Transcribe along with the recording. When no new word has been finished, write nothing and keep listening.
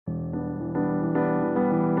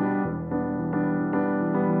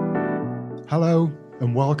Hello,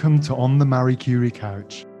 and welcome to On the Marie Curie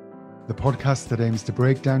Couch, the podcast that aims to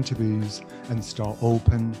break down taboos and start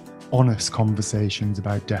open, honest conversations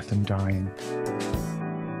about death and dying.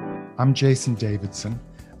 I'm Jason Davidson.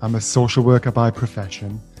 I'm a social worker by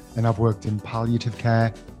profession, and I've worked in palliative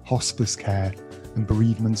care, hospice care, and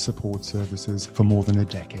bereavement support services for more than a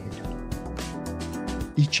decade.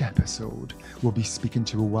 Each episode, we'll be speaking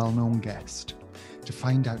to a well-known guest to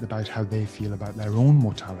find out about how they feel about their own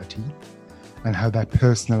mortality and how their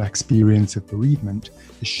personal experience of bereavement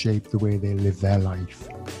has shaped the way they live their life.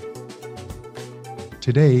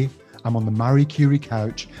 Today, I'm on the Marie Curie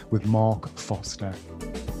couch with Mark Foster.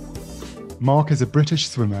 Mark is a British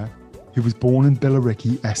swimmer who was born in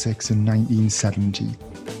Billericay, Essex in 1970.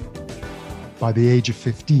 By the age of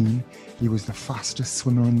 15, he was the fastest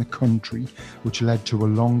swimmer in the country, which led to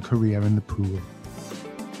a long career in the pool.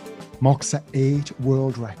 Mark set 8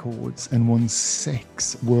 world records and won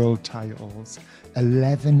 6 world titles,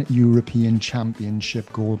 11 European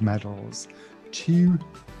Championship gold medals, 2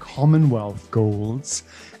 Commonwealth golds,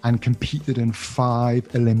 and competed in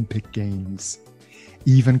 5 Olympic Games,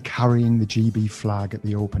 even carrying the GB flag at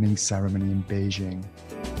the opening ceremony in Beijing.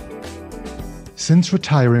 Since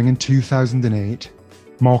retiring in 2008,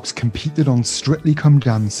 Mark's competed on Strictly Come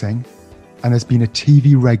Dancing and has been a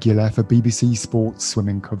TV regular for BBC Sports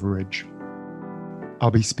swimming coverage. I'll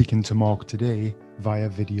be speaking to Mark today via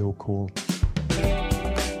video call.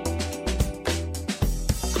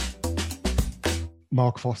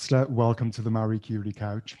 Mark Foster, welcome to the Marie Curie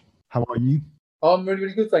couch. How are you? I'm really,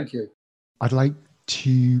 really good, thank you. I'd like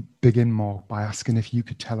to begin, Mark, by asking if you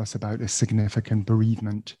could tell us about a significant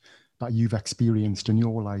bereavement that you've experienced in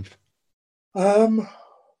your life.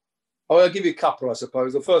 I'll give you a couple, I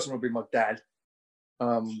suppose. The first one would be my dad.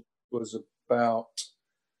 Was about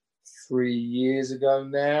 3 years ago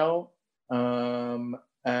now.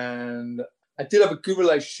 And I did have a good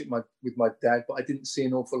relationship with my dad, but I didn't see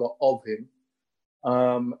an awful lot of him.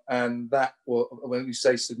 And that, when you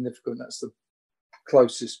say significant, that's the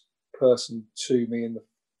closest person to me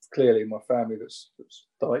clearly in my family that's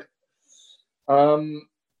died.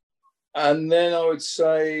 And then I would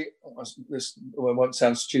say, this won't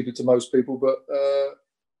sound stupid to most people, but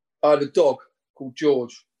I had a dog called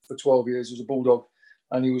George for 12 years. He was a bulldog,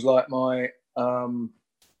 and he was like it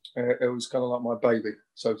was kind of like my baby,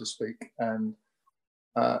 so to speak, and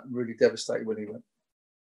really devastated when he went.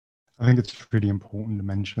 I think it's really important to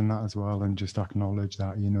mention that as well, and just acknowledge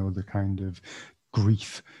that, the kind of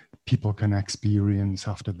grief people can experience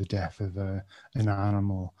after the death of an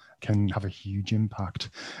animal can have a huge impact.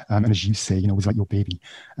 And as you say, it was like your baby.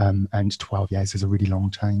 And 12 years is a really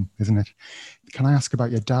long time, isn't it? Can I ask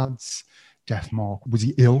about your dad's death, Mark? Was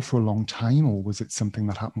he ill for a long time, or was it something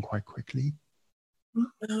that happened quite quickly?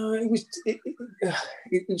 It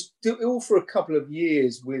was ill for a couple of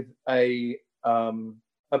years with a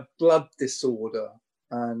blood disorder,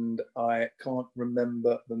 and I can't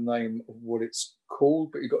remember the name of what it's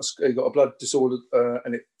called, but he got a blood disorder,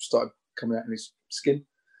 and it started coming out in his skin.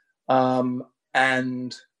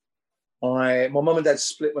 And my mum and dad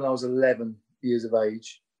split when I was 11 years of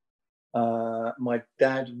age. My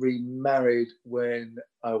dad remarried when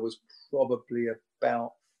I was probably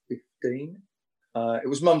about 15. It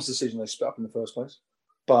was mum's decision they split up in the first place,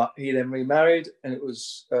 but he then remarried, and it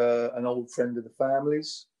was an old friend of the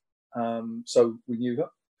family's. So we knew her,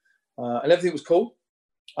 and everything was cool.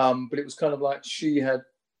 But it was kind of like she had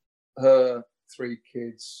her 3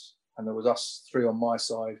 kids, and there was us 3 on my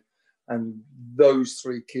side, and those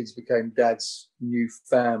 3 kids became Dad's new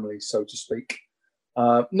family, so to speak.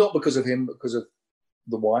 Not because of him, but because of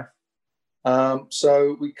the wife.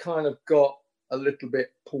 So we kind of got a little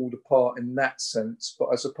bit pulled apart in that sense. But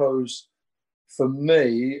I suppose for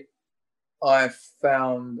me, I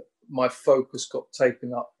found my focus got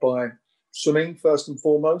taken up by swimming first and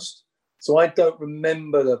foremost. So I don't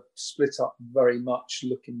remember the split up very much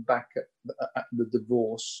looking back at the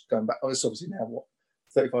divorce, going back. It's obviously now,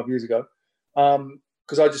 35 years ago.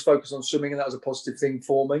 Because I just focused on swimming, and that was a positive thing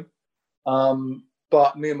for me.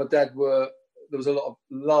 But me and my dad there was a lot of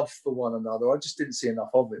love for one another. I just didn't see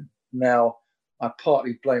enough of him. Now, I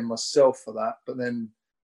partly blame myself for that, but then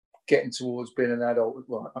getting towards being an adult,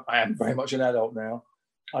 well, I am very much an adult now.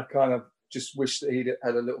 I kind of just wish that he'd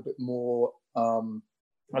had a little bit more,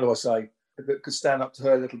 how do I say, that could stand up to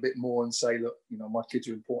her a little bit more and say, look, my kids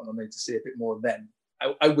are important. I need to see a bit more of them.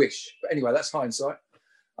 I wish. But anyway, that's hindsight.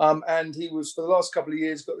 And he was, for the last couple of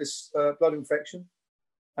years, got this blood infection.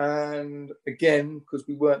 And again, because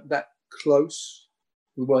we weren't that close,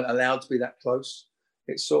 we weren't allowed to be that close,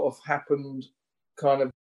 it sort of happened kind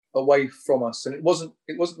of away from us. And it wasn't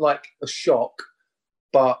like a shock,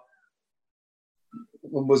 but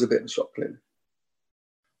was a bit of a shock, clearly.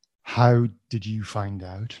 How did you find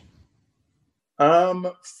out?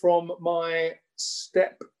 From my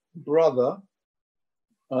step brother,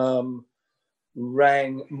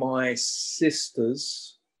 rang my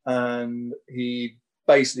sisters, and he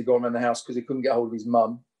basically gone around the house because he couldn't get hold of his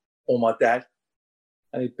mum or my dad.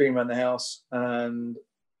 And he'd been around the house and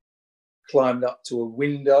climbed up to a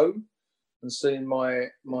window and seen my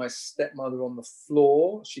stepmother on the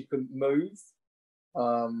floor. She couldn't move.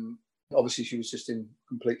 Obviously, she was just in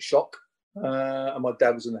complete shock. And my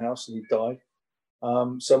dad was in the house and he died.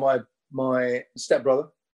 So my stepbrother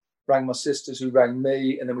rang my sisters, who rang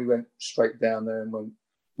me, and then we went straight down there and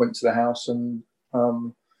went to the house, and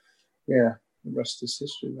the rest is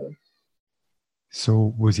history, really.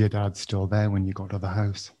 So was your dad still there when you got to the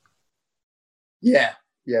house? Yeah,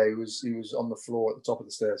 he was on the floor at the top of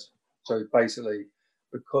the stairs. So basically,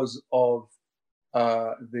 because of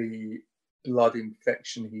the blood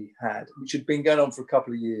infection he had, which had been going on for a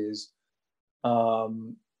couple of years,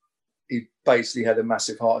 he basically had a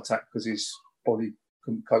massive heart attack because his body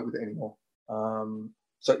couldn't cope with it anymore.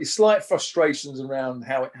 So it's slight frustrations around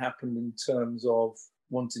how it happened in terms of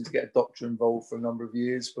wanting to get a doctor involved for a number of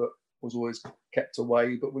years, but was always kept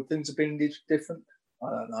away. But would things have been different? I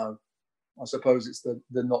don't know. I suppose it's the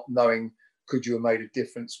not knowing, could you have made a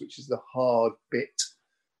difference, which is the hard bit.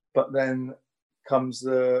 But then comes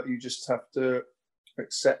you just have to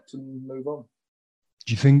accept and move on.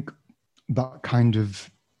 Do you think that kind of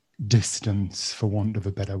distance, for want of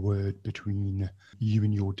a better word, between you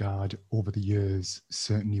and your dad over the years,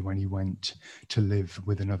 certainly when he went to live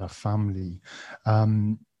with another family,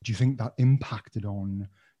 do you think that impacted on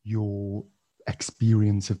your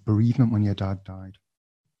experience of bereavement when your dad died?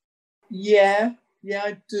 Yeah,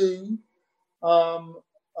 I do. I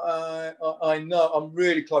know I'm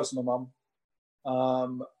really close to my mum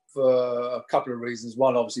for a couple of reasons.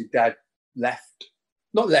 One, obviously, Dad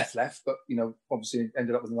not left, but obviously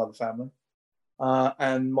ended up with another family.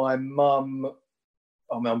 And my mum,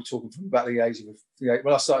 I'm talking from about the age of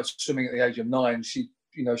when I started swimming at the age of 9.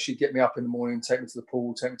 She'd get me up in the morning, take me to the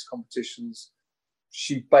pool, take me to competitions.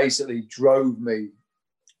 She basically drove me,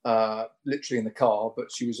 literally in the car,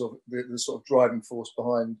 but she was the sort of driving force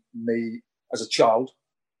behind me as a child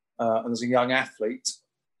and as a young athlete.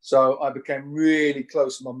 So I became really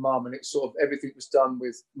close to my mum, and it's sort of everything was done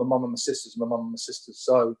with my mum and my sisters.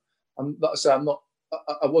 So like I say,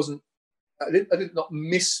 I did not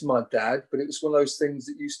miss my dad, but it was one of those things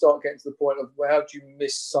that you start getting to the point of, well, how do you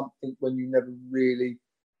miss something when you never really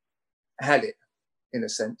had it, in a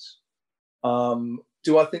sense?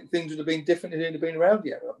 Do I think things would have been different if he'd have been around?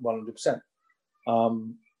 Yeah, 100%.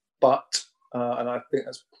 But I think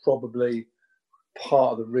that's probably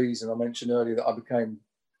part of the reason I mentioned earlier that I became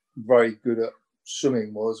very good at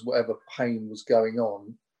swimming, was whatever pain was going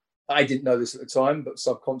on. I didn't know this at the time, but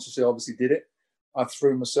subconsciously obviously did it. I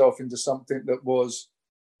threw myself into something that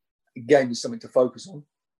gave me something to focus on.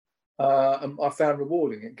 And I found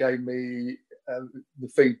rewarding. It gave me the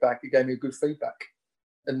feedback. It gave me a good feedback.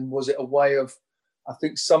 And was it a way of, I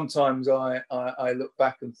think sometimes I look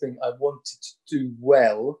back and think I wanted to do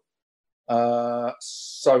well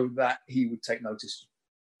so that he would take notice.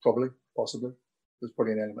 Possibly. There's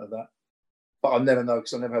probably an element of that. But I'll never know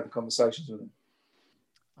because I never had the conversations with him.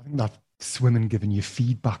 I think that swimming giving you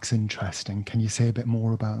feedback's interesting. Can you say a bit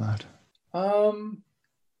more about that?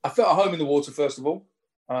 I felt at home in the water, first of all.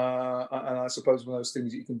 And I suppose one of those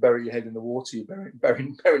things that you can bury your head in the water, you're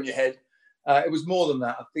burying your head. It was more than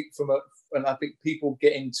that. I think and I think people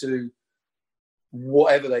get into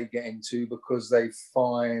whatever they get into because they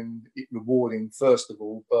find it rewarding, first of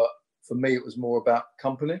all. But for me, it was more about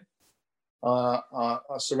company. I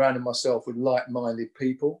surrounded myself with like-minded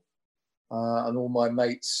people, and all my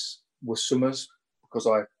mates were swimmers because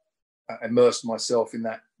I immersed myself in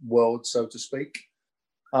that world, so to speak.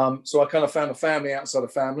 So I kind of found a family outside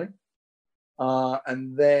of family.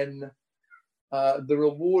 And then the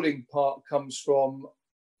rewarding part comes from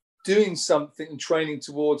doing something and training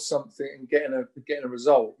towards something and getting a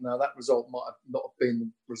result. Now, that result might have not have been the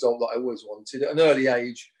result that I always wanted. At an early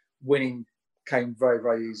age, winning came very,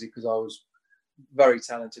 very easy because I was very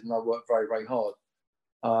talented and I worked very, very hard.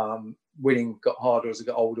 Winning got harder as I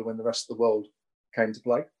got older when the rest of the world came to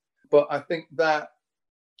play. But I think that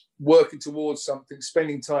working towards something,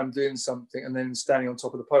 spending time doing something, and then standing on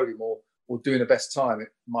top of the podium or doing the best time, it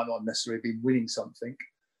might not necessarily be winning something.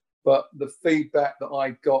 But the feedback that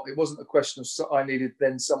I got, it wasn't a question of I needed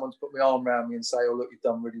then someone to put my arm around me and say, oh, look, you've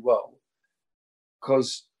done really well.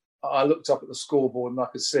 Because I looked up at the scoreboard and I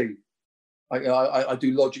could see. I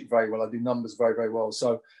do logic very well. I do numbers very, very well.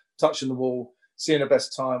 So touching the wall, seeing a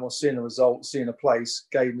best time or seeing a result, seeing a place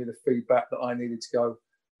gave me the feedback that I needed to go,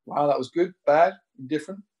 wow, that was good, bad,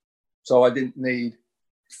 indifferent. So I didn't need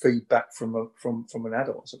feedback from an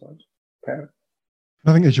adult, I suppose, parent.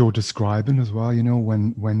 I think as you're describing as well, you know,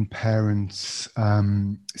 when parents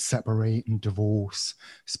separate and divorce,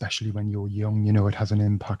 especially when you're young, you know, it has an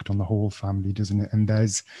impact on the whole family, doesn't it? And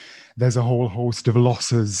there's a whole host of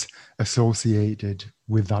losses associated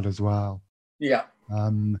with that as well. Yeah.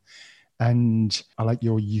 And I like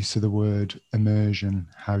your use of the word immersion,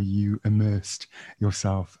 how you immersed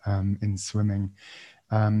yourself in swimming.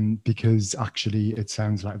 Because actually it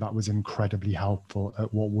sounds like that was incredibly helpful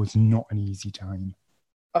at what was not an easy time.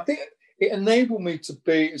 I think it enabled me to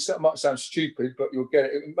be, it might sound stupid, but you'll get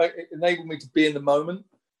it. It enabled me to be in the moment,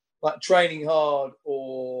 like training hard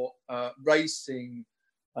or racing.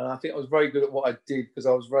 And I think I was very good at what I did because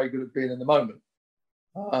I was very good at being in the moment.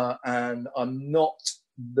 And I'm not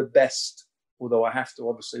the best, although I have to,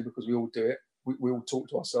 obviously, because we all do it. We all talk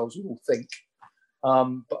to ourselves, we all think.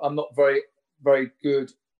 But I'm not very, very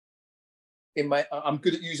good I'm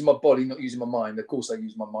good at using my body, not using my mind. Of course I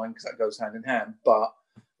use my mind because that goes hand in hand, but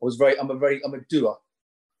I'm a doer.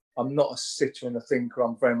 I'm not a sitter and a thinker.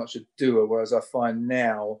 I'm very much a doer. Whereas I find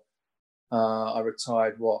now, I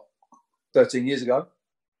retired 13 years ago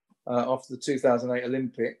after the 2008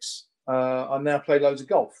 Olympics. I now play loads of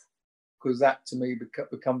golf because that to me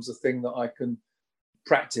becomes a thing that I can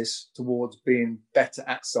practice towards being better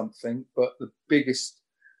at something. But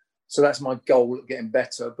so that's my goal at getting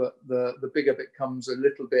better. But the bigger bit comes a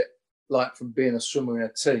little bit like from being a swimmer in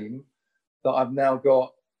a team that I've now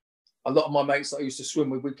got. A lot of my mates that I used to swim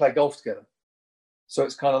with, we play golf together. So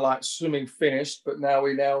it's kind of like swimming finished, but now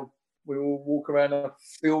we all walk around a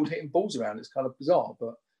field hitting balls around. It's kind of bizarre,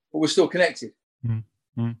 but we're still connected.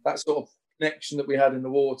 Mm-hmm. That sort of connection that we had in the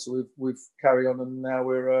water, we've carried on, and now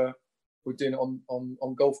we're doing it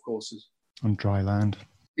on golf courses. On dry land.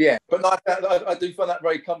 Yeah, but I do find that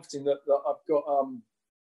very comforting that I've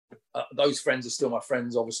got those friends are still my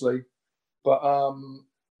friends, obviously. But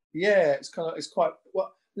it's quite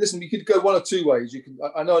well. Listen, you could go one or two ways. You can.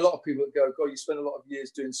 I know a lot of people that go, God, you spend a lot of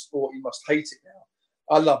years doing sport, you must hate it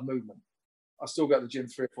now. I love movement. I still go to the gym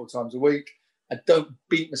 3 or 4 times a week. I don't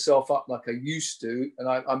beat myself up like I used to, and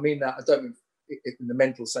I mean that. I don't mean it in the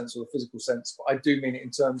mental sense or the physical sense, but I do mean it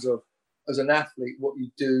in terms of as an athlete, what you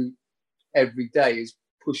do every day is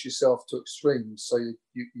push yourself to extremes. So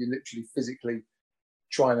you're literally physically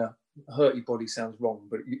trying to hurt your body. Sounds wrong,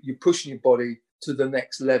 but you're pushing your body to the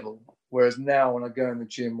next level. Whereas now when I go in the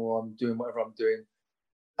gym or I'm doing whatever I'm doing,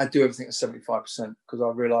 I do everything at 75% because I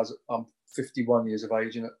realise that I'm 51 years of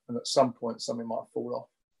age and at some point something might fall off.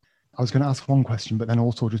 I was going to ask one question, but then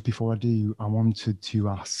also just before I do, I wanted to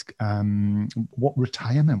ask what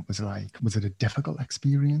retirement was like. Was it a difficult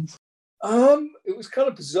experience? It was kind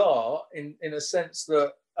of bizarre in a sense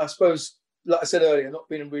that I suppose, like I said earlier, not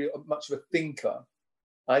being really much of a thinker,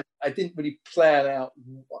 I didn't really plan out.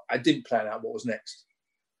 I didn't plan out what was next.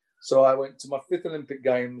 So I went to my 5th Olympic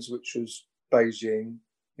Games, which was Beijing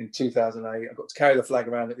in 2008. I got to carry the flag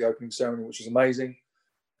around at the opening ceremony, which was amazing.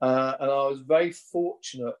 And I was very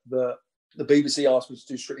fortunate that the BBC asked me to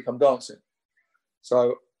do Strictly Come Dancing.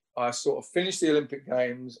 So I sort of finished the Olympic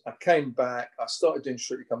Games. I came back. I started doing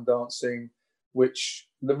Strictly Come Dancing, which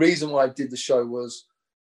the reason why I did the show was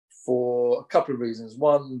for a couple of reasons.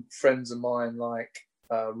 One, friends of mine like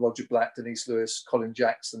Roger Black, Denise Lewis, Colin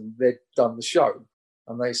Jackson, they'd done the show.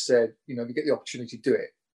 And they said, if you get the opportunity, do it,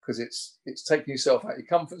 because it's taking yourself out of your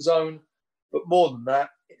comfort zone. But more than that,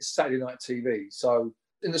 it's Saturday night TV. So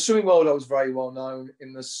in the swimming world, I was very well known.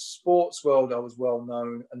 In the sports world, I was well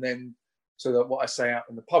known. And then so that what I say out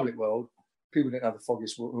in the public world, people didn't have the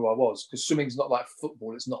foggiest who I was, because swimming's not like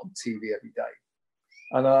football. It's not on TV every day.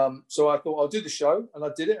 And so I thought I'll do the show, and I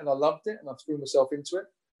did it, and I loved it, and I threw myself into it.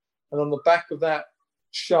 And on the back of that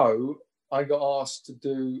show, I got asked to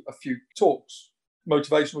do a few talks.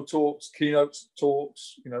 Motivational talks, keynote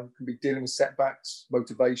talks, can be dealing with setbacks,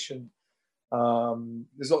 motivation.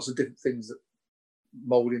 There's lots of different things that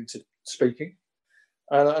mold into speaking.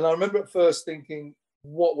 And I remember at first thinking,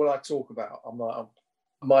 what will I talk about? I'm like,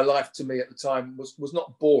 my life to me at the time was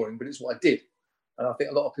not boring, but it's what I did. And I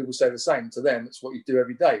think a lot of people say the same. To them, it's what you do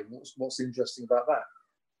every day. What's interesting about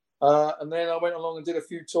that? And then I went along and did a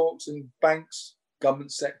few talks in banks,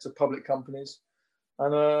 government sector, public companies.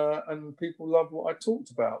 And people loved what I talked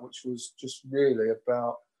about, which was just really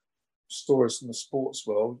about stories from the sports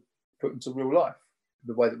world put into real life,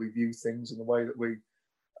 the way that we view things and the way that we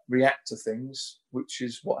react to things, which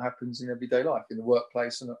is what happens in everyday life, in the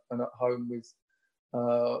workplace and at home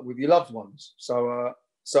with your loved ones. So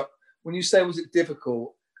when you say, was it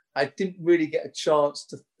difficult? I didn't really get a chance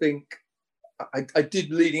to think. I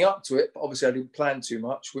did leading up to it, but obviously I didn't plan too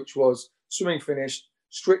much, which was swimming finished,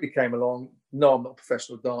 Strictly came along. No, I'm not a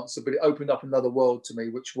professional dancer, but it opened up another world to me,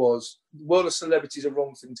 which was the world of celebrity is a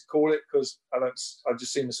wrong thing to call it, because I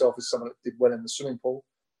just see myself as someone that did well in the swimming pool.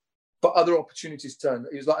 But other opportunities turned.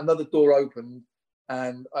 It was like another door opened,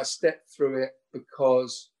 and I stepped through it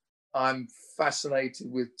because I'm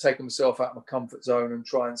fascinated with taking myself out of my comfort zone and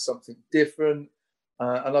trying something different.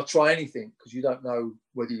 And I'll try anything, because you don't know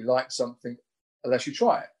whether you like something unless you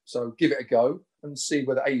try it. So give it a go and see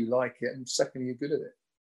whether A, you like it, and secondly, you're good at it.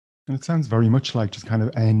 And it sounds very much like just kind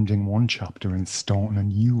of ending one chapter and starting a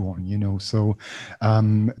new one, you know. So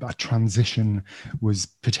that transition was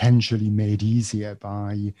potentially made easier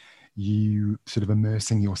by you sort of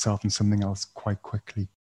immersing yourself in something else quite quickly.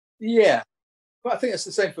 Yeah, but I think it's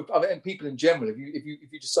the same for people in general. If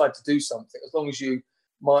you decide to do something, as long as you,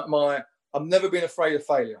 I've never been afraid of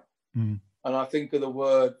failure. And I think of the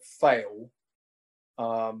word fail,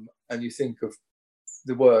 and you think of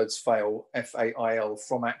the words fail, F-A-I-L,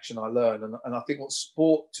 from action I learn. And I think what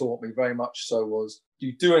sport taught me very much so was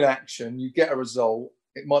you do an action, you get a result.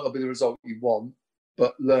 It might not be the result you want,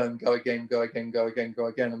 but learn, go again, go again, go again, go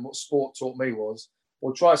again. And what sport taught me was,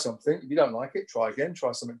 well, try something. If you don't like it, try again,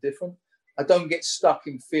 try something different. I don't get stuck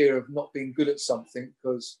in fear of not being good at something,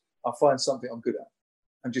 because I find something I'm good at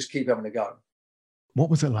and just keep having a go. What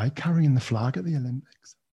was it like carrying the flag at the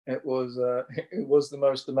Olympics? It was the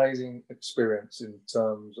most amazing experience in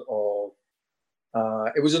terms of,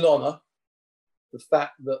 it was an honour. The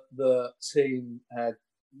fact that the team had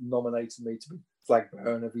nominated me to be flag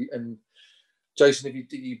bearer, and Jason,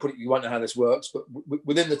 if you put it, you won't know how this works, but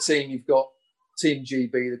within the team, you've got Team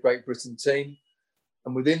GB, the Great Britain team,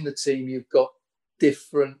 and within the team, you've got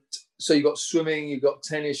different, so you've got swimming, you've got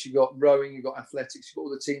tennis, you've got rowing, you've got athletics, you've got all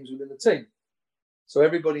the teams within the team. So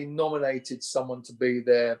everybody nominated someone to be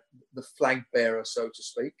the flag bearer, so to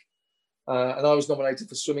speak. And I was nominated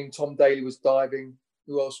for swimming. Tom Daley was diving.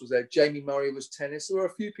 Who else was there? Jamie Murray was tennis. There were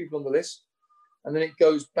a few people on the list. And then it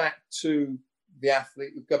goes back to the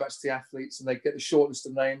athlete. We go back to the athletes, and they get the short list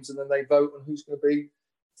of names, and then they vote on who's going to be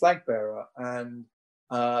flag bearer. And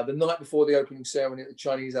the night before the opening ceremony at the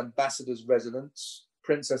Chinese ambassador's residence,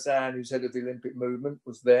 Princess Anne, who's head of the Olympic movement,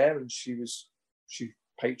 was there, and she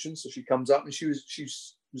patron, so she comes up and she was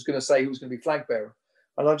going to say who was going to be flag bearer.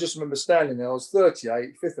 And I just remember standing there. I was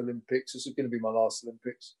 38, fifth Olympics. This was going to be my last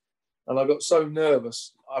Olympics. And I got so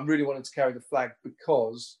nervous. I really wanted to carry the flag,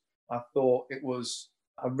 because I thought it was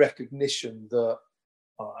a recognition that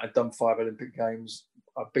I'd done 5 Olympic Games.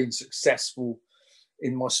 I've been successful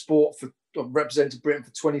in my sport. I've represented Britain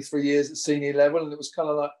for 23 years at senior level. And it was kind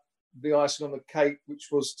of like the icing on the cake, which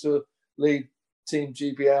was to lead Team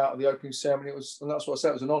GB out of the opening ceremony. And that's what I said.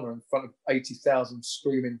 It was an honour in front of 80,000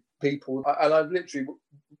 screaming people. And I literally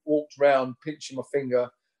walked around pinching my finger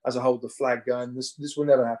as I hold the flag, going, this will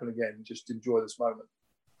never happen again. Just enjoy this moment.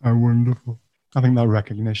 Oh, wonderful. I think that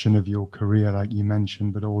recognition of your career, like you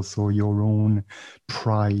mentioned, but also your own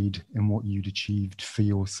pride in what you'd achieved for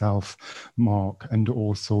yourself, Mark, and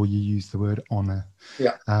also you used the word honour.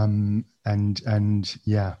 Yeah. And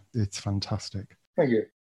yeah, it's fantastic. Thank you.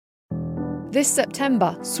 This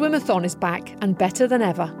September, Swimathon is back and better than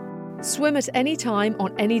ever. Swim at any time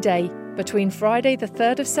on any day between Friday the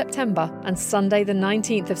 3rd of September and Sunday the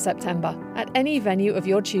 19th of September at any venue of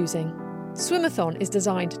your choosing. Swimathon is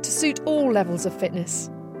designed to suit all levels of fitness.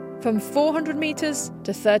 From 400 metres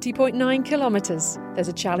to 30.9 kilometres, there's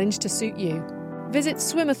a challenge to suit you. Visit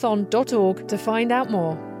swimathon.org to find out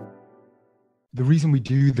more. The reason we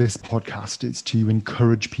do this podcast is to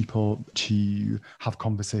encourage people to have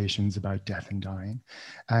conversations about death and dying.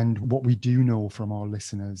 And what we do know from our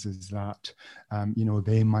listeners is that,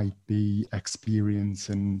 they might be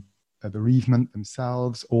experiencing a bereavement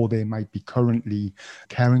themselves, or they might be currently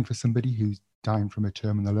caring for somebody who's dying from a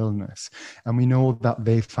terminal illness. And we know that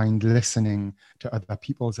they find listening to other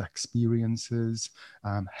people's experiences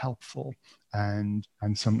helpful and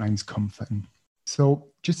sometimes comforting. So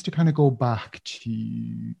just to kind of go back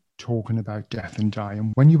to talking about death and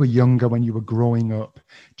dying, when you were younger, when you were growing up,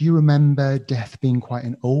 do you remember death being quite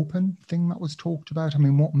an open thing that was talked about? I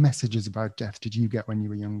mean, what messages about death did you get when you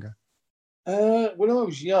were younger? When I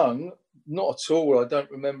was young, not at all. I don't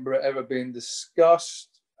remember it ever being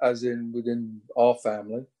discussed, as in within our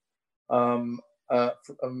family. There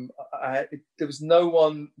was no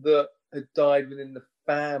one that had died within the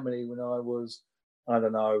family when I was, I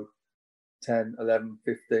don't know, 10, 11,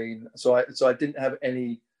 15. So I didn't have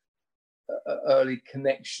any early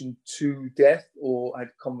connection to death or had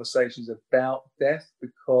conversations about death,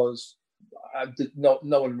 because no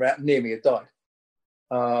one near me had died.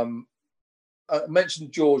 I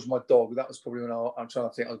mentioned George, my dog. That was probably when I'm trying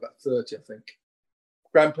to think. I was about 30, I think.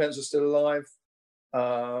 Grandparents were still alive.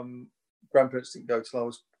 Grandparents didn't go till I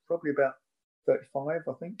was probably about 35,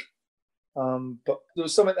 I think. But there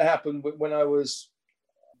was something that happened when I was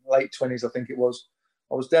late 20s, I think it was.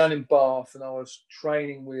 I was down in Bath and I was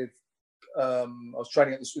training with, I was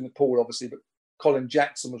training in the pool, obviously, but Colin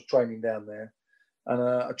Jackson was training down there. And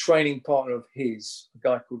a training partner of his, a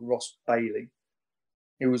guy called Ross Bailey,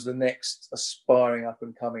 he was the next aspiring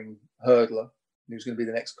up-and-coming hurdler. He was going to be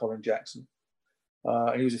the next Colin Jackson.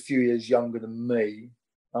 And he was a few years younger than me.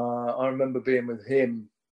 I remember being with him.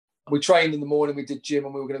 We trained in the morning, we did gym,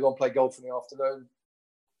 and we were going to go and play golf in the afternoon.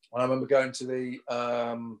 And I remember going to there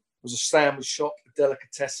was a sandwich shop, a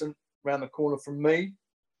delicatessen, around the corner from me.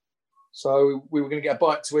 So we were going to get a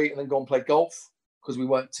bite to eat and then go and play golf because we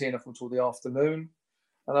weren't teeing off until the afternoon.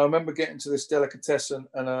 And I remember getting to this delicatessen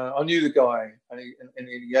and I knew the guy and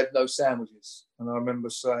he had no sandwiches. And I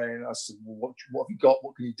remember saying, I said, well, what have you got?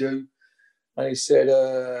 What can you do? And he said,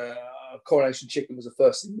 coronation chicken was the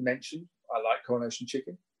first thing he mentioned. I like coronation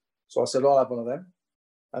chicken. So I said, I'll have one of them.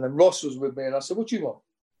 And then Ross was with me and I said, what do you want?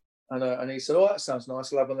 And he said, oh, that sounds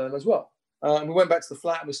nice. I'll have one of them as well. And we went back to the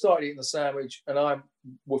flat and we started eating the sandwich and I'm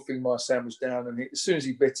woofing my sandwich down. And as soon as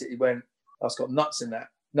he bit it, he went, that's got nuts in that.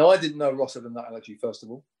 Now, I didn't know Ross had a nut allergy, first of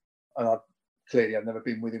all. And I've never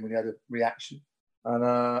been with him when he had a reaction. And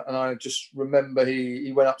I just remember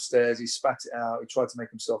he went upstairs, he spat it out, he tried to make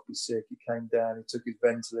himself be sick, he came down, he took his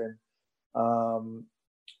Ventolin.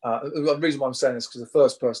 The reason why I'm saying this is because the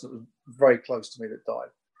first person that was very close to me that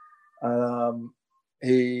died.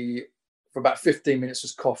 He, for about 15 minutes,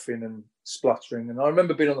 was coughing and spluttering. And I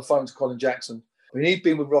remember being on the phone to Colin Jackson. I mean, he'd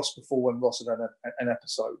been with Ross before when Ross had an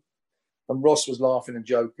episode. And Ross was laughing and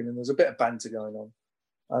joking, and there was a bit of banter going on.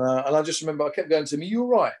 And I just remember I kept going to him, you're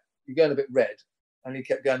right, you're going a bit red. And he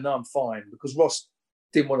kept going, no, I'm fine, because Ross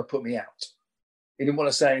didn't want to put me out. He didn't want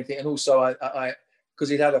to say anything. And also, because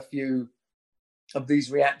he'd had a few of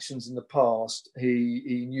these reactions in the past,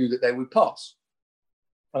 he knew that they would pass.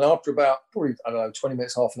 And after about probably, 20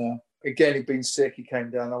 minutes, half an hour, again, he'd been sick, he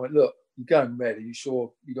came down. I went, look, you're going red. Are you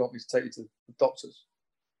sure you don't want me to take you to the doctors?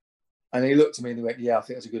 And he looked at me and he went, yeah, I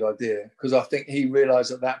think that's a good idea. Because I think he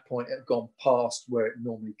realised at that point it had gone past where it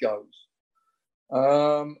normally goes.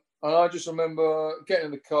 And I just remember getting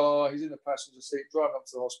in the car, he's in the passenger seat, driving up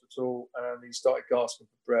to the hospital, and he started gasping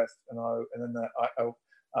for breath. And then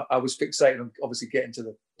I was fixated on obviously getting to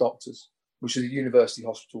the doctors, which is a university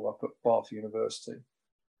hospital up at Bath University,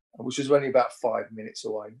 which is only about 5 minutes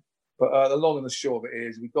away. But the long and the short of it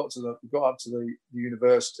is we got up to the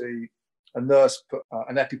university. A nurse put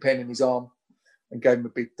an EpiPen in his arm and gave him a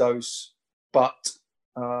big dose, but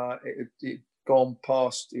it gone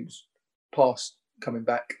past. It was past coming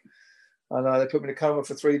back, and they put me in a coma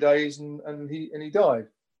for 3 days, and he died.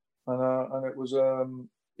 And it was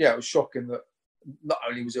it was shocking that not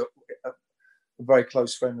only was it a very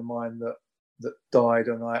close friend of mine that died,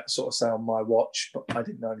 and I sort of say on my watch, but I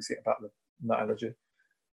didn't know anything about the nut allergy,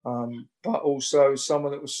 but also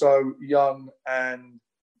someone that was so young and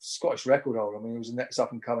Scottish record holder. I mean, he was the next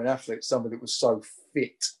up-and-coming athlete, somebody that was so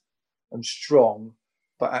fit and strong,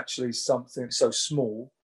 but actually something so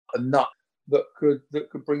small, a nut that could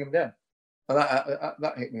bring him down. And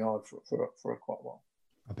that hit me hard for quite a while.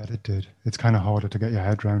 I bet it did. It's kind of harder to get your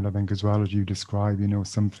head around, I think, as well, as you describe,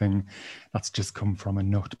 something that's just come from a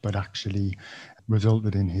nut, but actually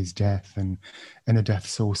resulted in his death, and in a death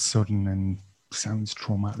so sudden and sounds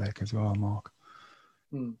traumatic as well, Mark.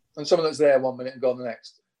 And someone that's there 1 minute and gone the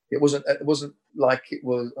next. It wasn't like it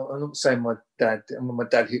was. I'm not saying my dad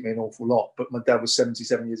hit me an awful lot, but my dad was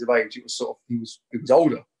 77 years of age. It was sort of he was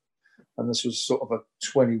older, and this was sort of a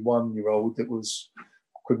 21-year-old that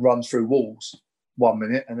could run through walls 1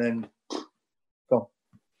 minute and then gone.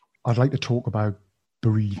 I'd like to talk about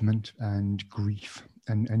bereavement and grief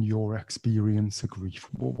and your experience of grief.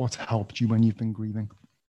 What's helped you when you've been grieving?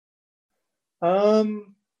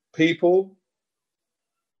 People.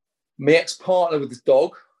 My ex-partner with his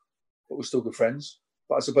dog. But we're still good friends.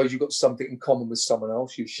 But I suppose you've got something in common with someone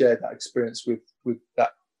else. You've shared that experience with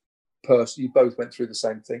that person. You both went through the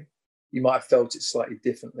same thing. You might have felt it slightly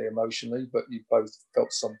differently emotionally, but you both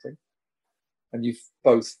felt something. And you've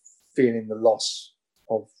both feeling the loss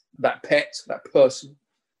of that pet, that person.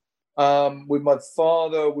 With my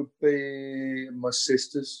father would be my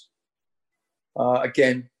sisters.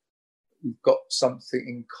 Again, we've got something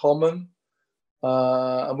in common.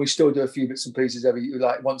 And we still do a few bits and pieces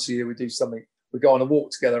once a year we do something. We go on a walk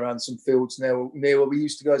together around some fields near where we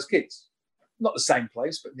used to go as kids. Not the same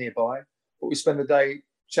place, but nearby. But we spend the day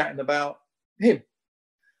chatting about him.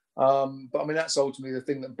 But I mean, that's ultimately the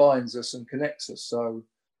thing that binds us and connects us. So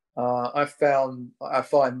I find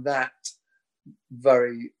that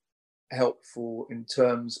very helpful in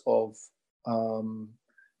terms of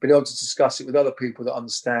being able to discuss it with other people that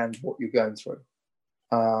understand what you're going through.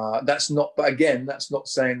 But again, that's not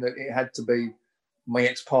saying that it had to be my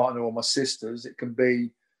ex-partner or my sisters. It can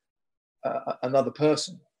be another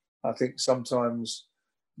person. I think sometimes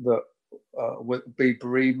that would be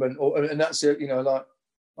bereavement, and that's it. Like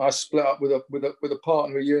I split up with a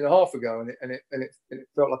partner a year and a half ago, and it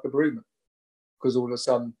felt like a bereavement because all of a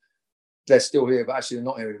sudden they're still here, but actually they're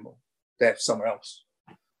not here anymore. They're somewhere else,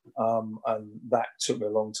 and that took me a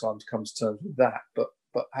long time to come to terms with that. But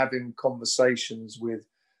having conversations with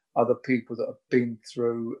other people that have been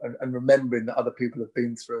through, and remembering that other people have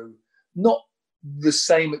been through not the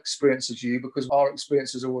same experience as you, because our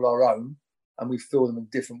experiences are all our own and we feel them in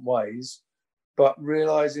different ways, but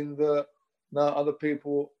realizing that other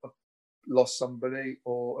people have lost somebody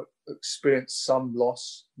or experienced some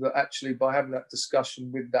loss, that actually by having that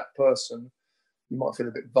discussion with that person, you might feel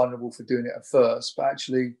a bit vulnerable for doing it at first, but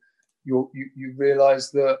actually you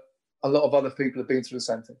realize that a lot of other people have been through the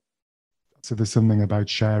same thing. So there's something about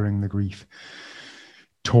sharing the grief,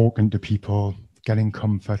 talking to people, getting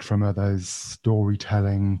comfort from others,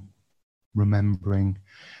 storytelling, remembering.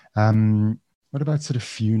 What about sort of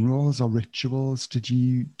funerals or rituals? Did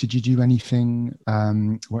you do anything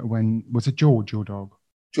when was it George, your dog?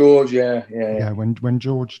 George, yeah. When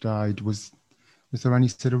George died, was there any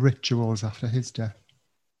sort of rituals after his death?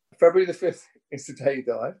 February the 5th is the day he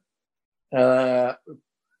died.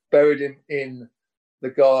 Buried him in the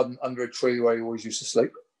garden under a tree where he always used to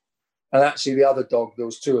sleep. And actually the other dog, there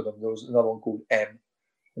was two of them. There was another one called M,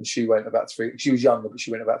 and she went she was younger, but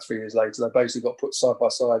she went about 3 years later. They basically got put side by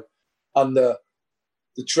side under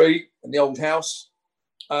the tree in the old house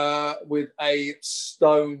with two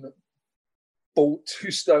stone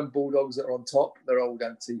bulldogs that are on top. They're old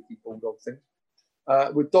antique bulldog things.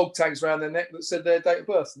 With dog tags around their neck that said their date of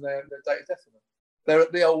birth and their date of death on them. They're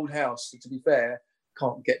at the old house. So to be fair,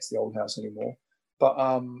 can't get to the old house anymore. But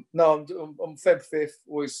no, on Feb 5th,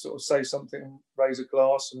 always sort of say something, raise a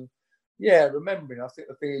glass, and remembering. I think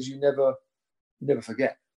the thing is you never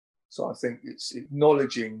forget. So I think it's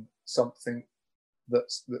acknowledging something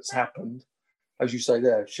that's happened, as you say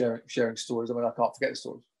there, sharing stories. I mean, I can't forget the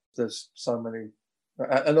stories. There's so many,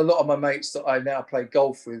 and a lot of my mates that I now play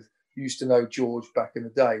golf with used to know George back in the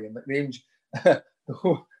day, and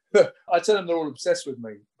I tell them they're all obsessed with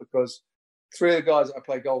me because 3 of the guys that I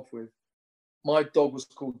play golf with, my dog was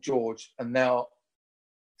called George, and now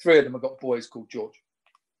 3 of them have got boys called George.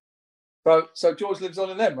 So George lives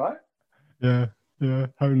on in them, right? Yeah.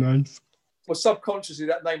 How nice. Well, subconsciously,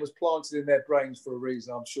 that name was planted in their brains for a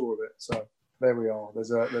reason. I'm sure of it. So there we are.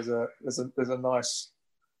 There's a nice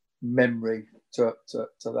memory to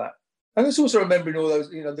that, and it's also remembering all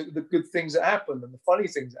those, the good things that happen and the funny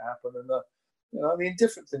things that happen and the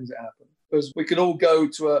indifferent things that happen. Because we can all go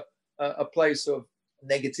to a place of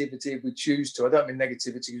negativity if we choose to. I don't mean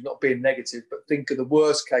negativity is not being negative, but think of the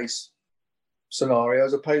worst case scenario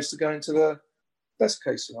as opposed to going to the best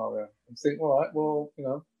case scenario and think, all right, well,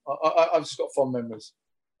 I've just got fond memories.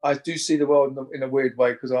 I do see the world in a weird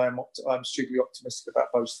way because I'm stupidly optimistic about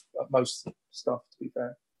most stuff, to be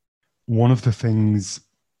fair. One of the things,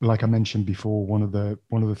 like I mentioned before, one of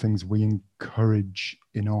the things we encourage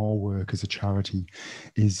in our work as a charity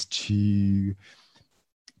is to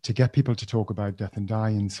get people to talk about death and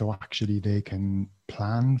dying, so actually they can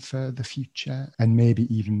plan for the future and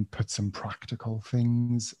maybe even put some practical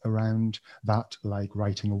things around that, like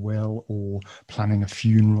writing a will or planning a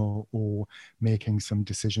funeral or making some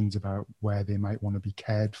decisions about where they might want to be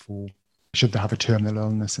cared for should they have a terminal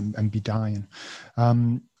illness and be dying.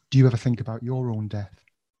 Do you ever think about your own death?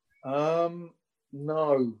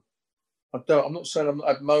 No, I don't. I'm not saying I'm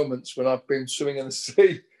at moments when I've been swimming in the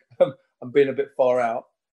sea and been a bit far out.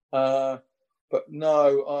 But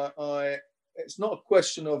no, I it's not a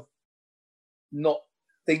question of not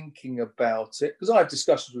thinking about it, because I have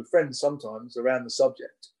discussions with friends sometimes around the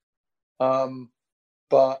subject.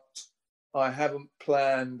 But I haven't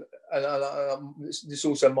planned, and this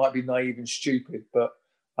also might be naive and stupid, but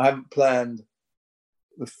I haven't planned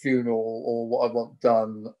the funeral or what I want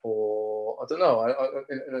done, or I don't know,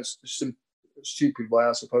 in a stupid way,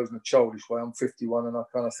 I suppose, in a childish way. I'm 51 and I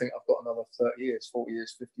kind of think I've got another 30 years, 40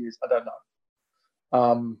 years, 50 years, I don't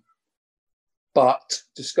know. But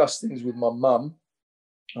discuss things with my mum.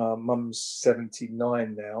 Mum's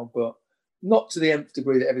 79 now, but not to the nth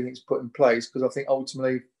degree that everything's put in place, because I think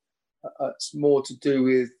ultimately it's more to do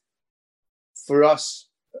with, for us,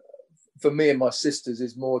 for me and my sisters,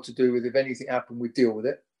 is more to do with if anything happened, we deal with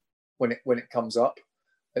it. when it comes up.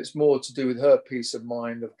 It's more to do with her peace of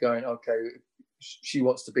mind of going, okay, she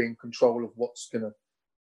wants to be in control of what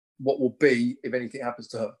will be if anything happens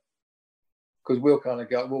to her. Because we'll kind of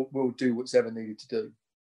go, we'll do what's ever needed to do.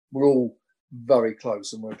 We're all very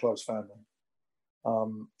close, and we're a close family.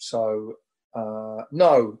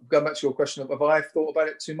 No, going back to your question, have I thought about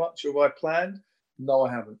it too much, or have I planned? No,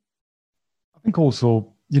 I haven't. I think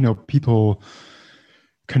also, people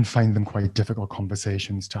can find them quite difficult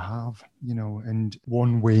conversations to have, and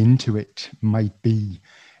one way into it might be,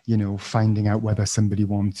 finding out whether somebody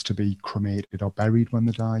wants to be cremated or buried when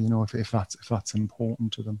they die, if that's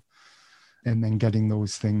important to them. And then getting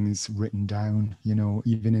those things written down,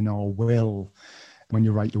 even in our will. When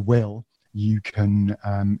you write a will, you can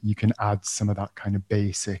add some of that kind of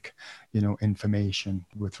basic, information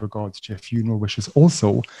with regards to your funeral wishes.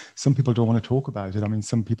 Also, some people don't want to talk about it. I mean,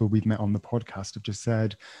 some people we've met on the podcast have just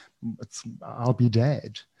said, I'll be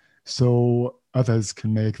dead. So others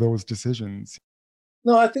can make those decisions.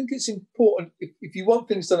 No, I think it's important. If you want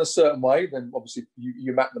things done a certain way, then obviously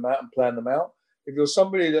you map them out and plan them out. If you're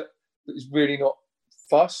somebody that is really not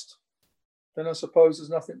fussed, then I suppose there's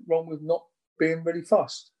nothing wrong with not being really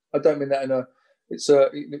fussed. I don't mean that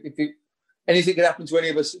anything can happen to any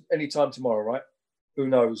of us anytime tomorrow, right? Who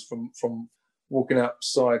knows? From walking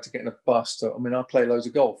outside to getting a bus to, I play loads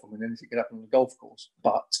of golf. Anything can happen on the golf course.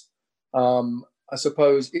 But I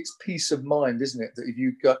suppose it's peace of mind, isn't it? That if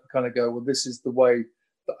you kind of go, well, this is the way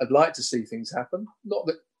that I'd like to see things happen. Not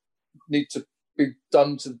that need to be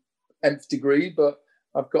done to nth degree, but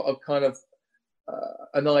I've got a kind of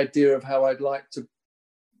an idea of how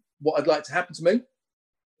what I'd like to happen to me.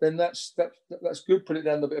 Then that's good. Put it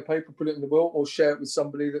down on a bit of paper, put it in the will, or share it with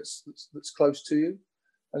somebody that's close to you.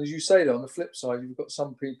 And as you say, though, on the flip side, you've got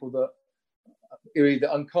some people that are either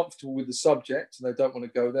uncomfortable with the subject and they don't want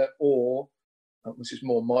to go there, or which is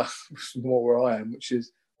more where I am, which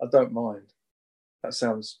is I don't mind. That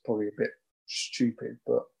sounds probably a bit stupid,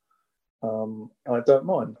 but I don't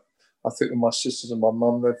mind. I think with my sisters and my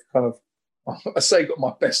mum, they've kind of, I say, got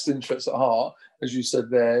my best interests at heart. As you said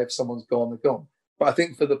there, if someone's gone, they're gone. But I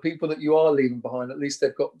think for the people that you are leaving behind, at least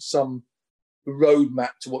they've got some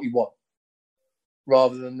roadmap to what you want,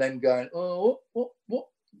 rather than them going, oh,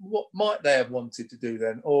 what might they have wanted to do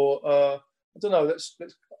then? Or I don't know.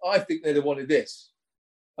 I think they'd have wanted this,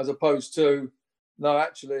 as opposed to, no,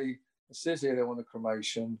 actually, it says here they want a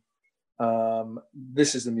cremation.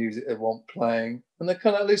 This is the music they want playing, and they're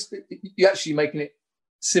kind of, at least you're actually making it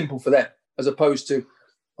simple for them, as opposed to,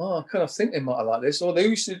 oh, I kind of think they might have liked this, or they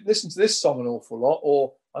used to listen to this song an awful lot,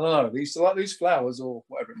 or I don't know, they used to like these flowers, or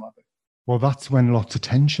whatever it might be. Well, that's when lots of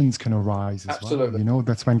tensions can arise as Absolutely. well.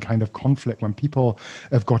 That's when kind of conflict, when people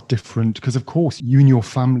have got different, because of course you and your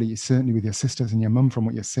family, certainly with your sisters and your mum, from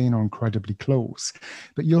what you're saying, are incredibly close,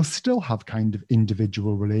 but you'll still have kind of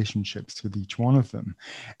individual relationships with each one of them.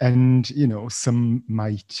 And, some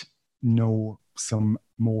might know some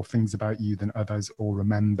more things about you than others, or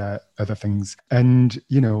remember other things. And,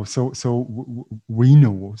 so we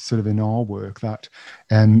know sort of in our work that,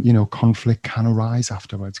 conflict can arise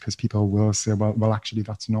afterwards, because people will say, well, actually,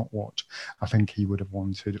 that's not what I think he would have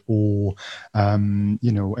wanted. Or, and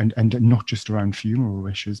not just around funeral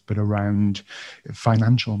wishes, but around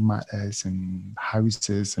financial matters and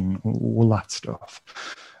houses and all that stuff.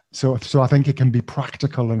 So I think it can be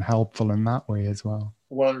practical and helpful in that way as well.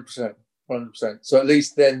 100%. 100%. So at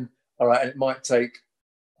least then, all right, and it might take,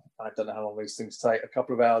 I don't know how long these things take, a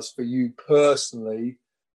couple of hours for you personally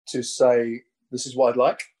to say, this is what I'd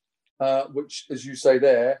like, which, as you say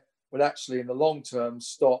there, would actually in the long term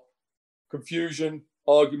stop confusion,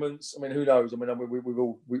 arguments. Who knows?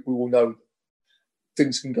 We all know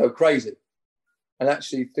things can go crazy. And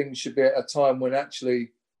actually things should be at a time when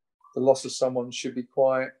actually the loss of someone should be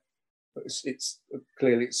quiet. It's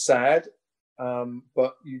clearly it's sad.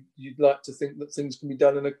 But you'd like to think that things can be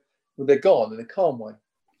done when they're gone in a calm way.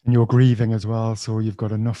 And you're grieving as well, so you've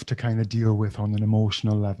got enough to kind of deal with on an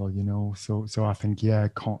emotional level, So I think,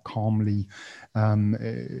 calmly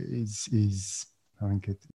is I think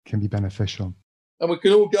it can be beneficial. And we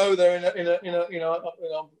can all go there in a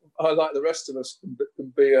I like the rest of us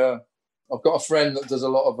can be. I've got a friend that does a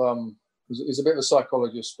lot of he's a bit of a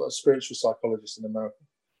psychologist, but a spiritual psychologist in America,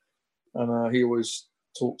 and he always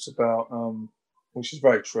talks about, which is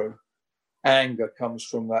very true, anger comes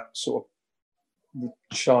from that sort of the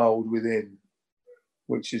child within,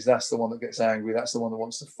 that's the one that gets angry, that's the one that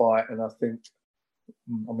wants to fight. And I think,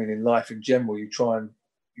 in life in general, you try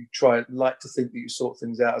like to think that you sort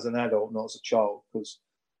things out as an adult, not as a child, because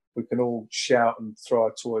we can all shout and throw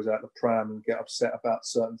our toys out the pram and get upset about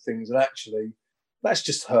certain things, and actually that's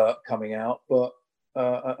just hurt coming out. But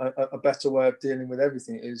a better way of dealing with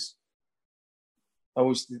everything is, I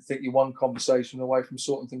always think you're one conversation away from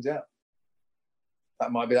sorting things out.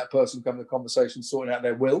 That might be that person coming to the conversation, sorting out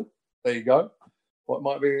their will. There you go. Or it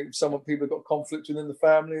might be people have got conflict within the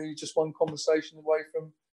family, or you're just one conversation away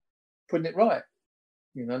from putting it right.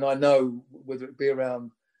 You know, and I know whether it be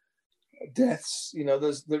around deaths, you know,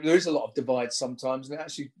 there is a lot of divide sometimes, and it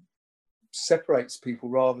actually separates people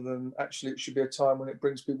rather than actually it should be a time when it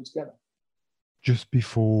brings people together. Just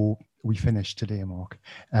before we finish today, Mark,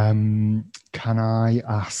 can I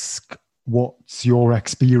ask, what's your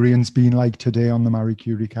experience been like today on the Marie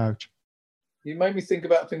Curie couch? You made me think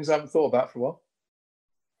about things I haven't thought about for a while.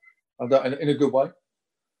 I've done in a good way.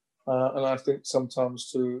 And I think sometimes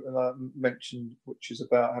too, and I mentioned, which is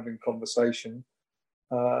about having conversation,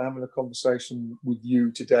 having a conversation with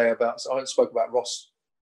you today about, so I haven't spoken about Ross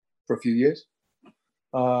for a few years.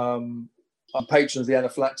 I'm patron of the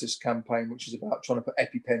Anaphylaxis campaign, which is about trying to put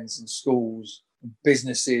EpiPens in schools,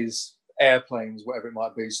 businesses, airplanes, whatever it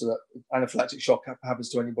might be, so that if anaphylactic shock happens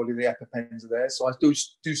to anybody, the EpiPens are there. So I do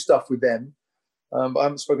stuff with them. But I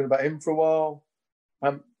haven't spoken about him for a while.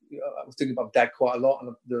 I was thinking about Dad quite a lot,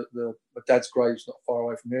 and my dad's grave's not far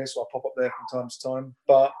away from here, so I pop up there from time to time.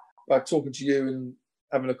 But by talking to you and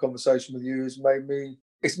having a conversation with you has made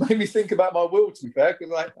me think about my will, to be fair,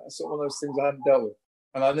 because that's sort of one of those things I haven't dealt with,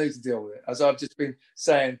 and I need to deal with it. As I've just been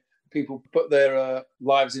saying, people put their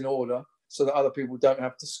lives in order so that other people don't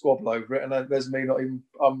have to squabble over it, and there's me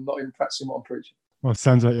I'm not even practicing what I'm preaching. Well, it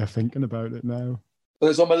sounds like you're thinking about it now. But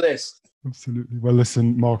it's on my list. Absolutely. Well,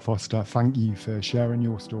 listen, Mark Foster, thank you for sharing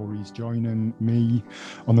your stories, joining me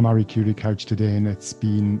on the Marie Curie couch today, and it's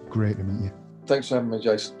been great to meet you. Thanks for having me,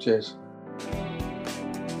 Jason. Cheers.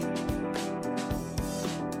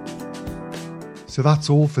 So that's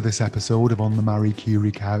all for this episode of On the Marie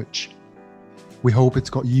Curie couch. We hope it's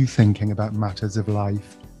got you thinking about matters of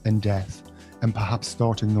life and death, and perhaps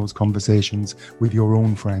starting those conversations with your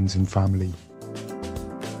own friends and family.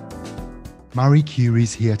 Marie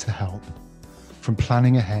Curie's here to help. From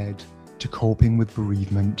planning ahead to coping with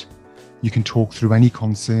bereavement, you can talk through any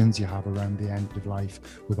concerns you have around the end of life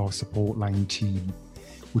with our support line team,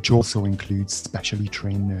 which also includes specially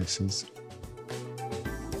trained nurses.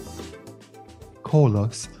 Call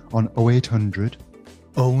us on 0800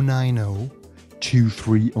 090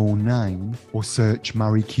 2309 or search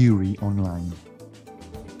Marie Curie online.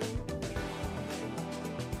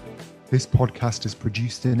 This podcast is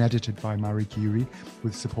produced and edited by Marie Curie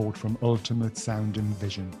with support from Ultimate Sound and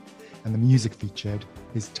Vision, and the music featured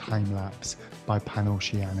is Time Lapse by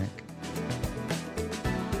Panoceanic.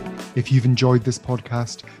 If you've enjoyed this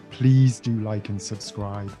podcast, please do like and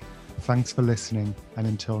subscribe. Thanks for listening, and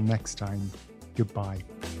until next time, goodbye.